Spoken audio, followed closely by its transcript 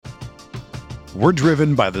We're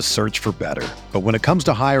driven by the search for better. But when it comes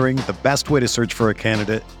to hiring, the best way to search for a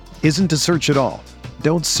candidate isn't to search at all.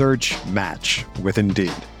 Don't search, match with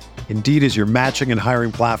Indeed. Indeed is your matching and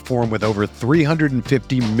hiring platform with over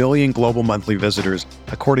 350 million global monthly visitors,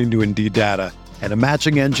 according to Indeed data, and a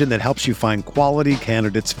matching engine that helps you find quality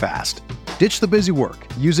candidates fast. Ditch the busy work.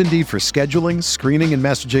 Use Indeed for scheduling, screening, and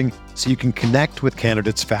messaging so you can connect with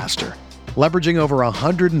candidates faster. Leveraging over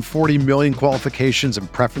 140 million qualifications and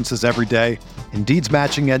preferences every day, Indeed's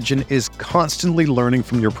matching engine is constantly learning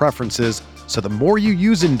from your preferences, so the more you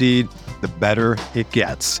use Indeed, the better it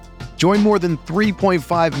gets. Join more than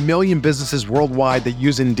 3.5 million businesses worldwide that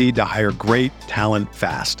use Indeed to hire great talent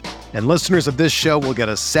fast. And listeners of this show will get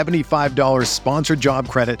a $75 sponsored job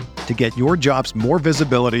credit to get your jobs more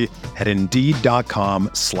visibility at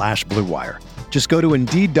Indeed.com/Blue Wire. Just go to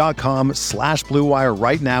Indeed.com/Blue Wire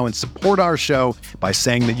right now and support our show by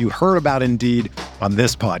saying that you heard about Indeed on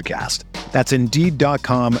this podcast. That's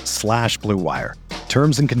Indeed.com/Blue Wire.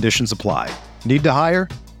 Terms and conditions apply. Need to hire?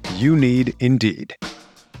 You need Indeed.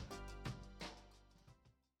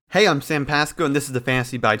 Hey, I'm Sam Pasco, and this is the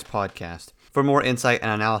Fantasy Bites podcast. For more insight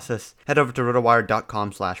and analysis, head over to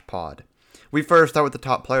rotowire.com/pod. We first start with the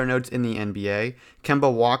top player notes in the NBA.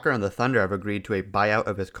 Kemba Walker and the Thunder have agreed to a buyout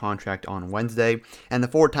of his contract on Wednesday, and the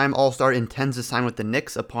four-time All-Star intends to sign with the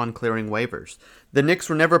Knicks upon clearing waivers. The Knicks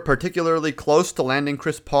were never particularly close to landing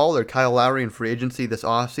Chris Paul or Kyle Lowry in free agency this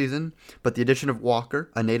offseason, but the addition of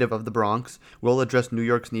Walker, a native of the Bronx, will address New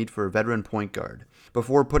York's need for a veteran point guard.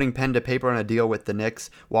 Before putting pen to paper on a deal with the Knicks,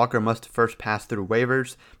 Walker must first pass through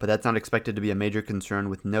waivers, but that's not expected to be a major concern,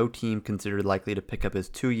 with no team considered likely to pick up his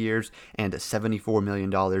 2 years and $74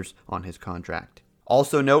 million on his contract.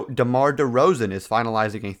 Also note, DeMar DeRozan is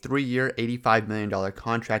finalizing a 3-year, $85 million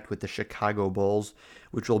contract with the Chicago Bulls,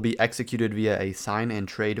 which will be executed via a sign and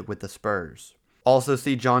trade with the Spurs. Also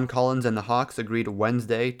see John Collins and the Hawks agreed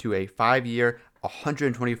Wednesday to a 5-year,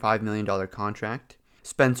 $125 million contract.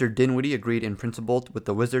 Spencer Dinwiddie agreed in principle with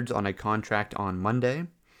the Wizards on a contract on Monday.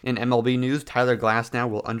 In MLB news, Tyler Glasnow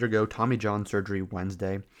will undergo Tommy John surgery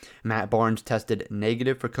Wednesday. Matt Barnes tested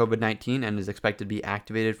negative for COVID-19 and is expected to be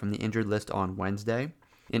activated from the injured list on Wednesday.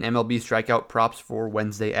 In MLB strikeout props for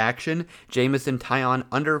Wednesday action, Jameson Taillon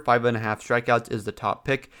under 5.5 strikeouts is the top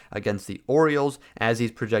pick against the Orioles, as he's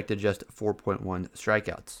projected just 4.1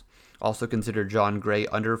 strikeouts. Also consider John Gray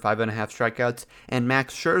under 5.5 strikeouts, and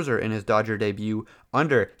Max Scherzer in his Dodger debut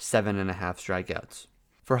under 7.5 strikeouts.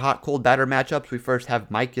 For hot-cold batter matchups, we first have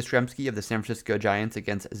Mike Yastrzemski of the San Francisco Giants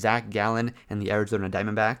against Zach Gallen and the Arizona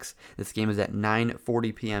Diamondbacks. This game is at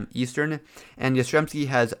 9:40 p.m. Eastern, and Yastrzemski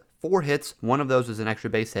has 4 hits, one of those is an extra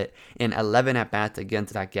base hit, in 11 at-bats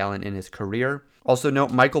against Zach Gallen in his career. Also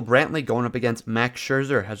note, Michael Brantley going up against Max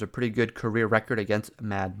Scherzer has a pretty good career record against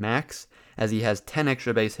Mad Max, as he has 10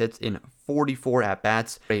 extra base hits in 44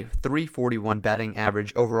 at-bats, a .341 batting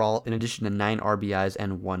average overall, in addition to 9 RBIs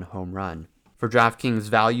and 1 home run. For DraftKings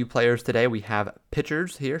value players today, we have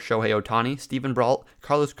pitchers here: Shohei Ohtani, Steven Brault,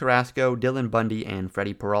 Carlos Carrasco, Dylan Bundy, and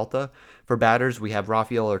Freddie Peralta. For batters, we have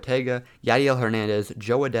Rafael Ortega, Yadiel Hernandez,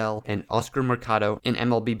 Joe Adell, and Oscar Mercado. In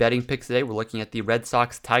MLB betting picks today, we're looking at the Red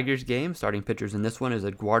Sox-Tigers game. Starting pitchers in this one is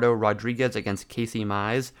Eduardo Rodriguez against Casey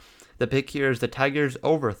Mize. The pick here is the Tigers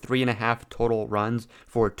over 3.5 total runs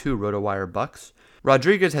for 2 RotoWire bucks.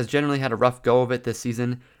 Rodriguez has generally had a rough go of it this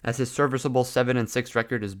season, as his serviceable 7-6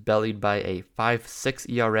 record is bellied by a 5.6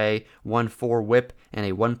 ERA, 1.4 WHIP, and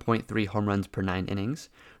a 1.3 home runs per 9 innings.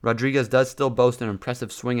 Rodriguez does still boast an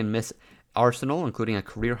impressive swing and miss arsenal, including a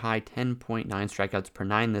career-high 10.9 strikeouts per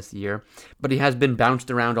 9 this year, but he has been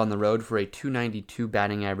bounced around on the road for a .292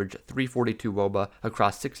 batting average, .342 WOBA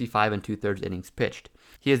across 65 2/3 innings pitched.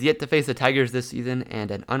 He has yet to face the Tigers this season,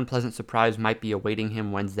 and an unpleasant surprise might be awaiting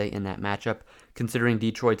him Wednesday in that matchup, considering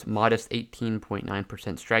Detroit's modest 18.9%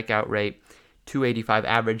 strikeout rate, .285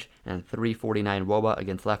 average, and .349 WOBA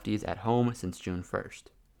against lefties at home since June 1st.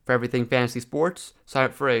 For everything fantasy sports, sign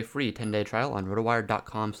up for a free 10-day trial on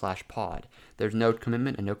rotowire.com/pod. There's no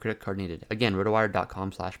commitment and no credit card needed. Again,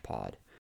 rotowire.com/pod.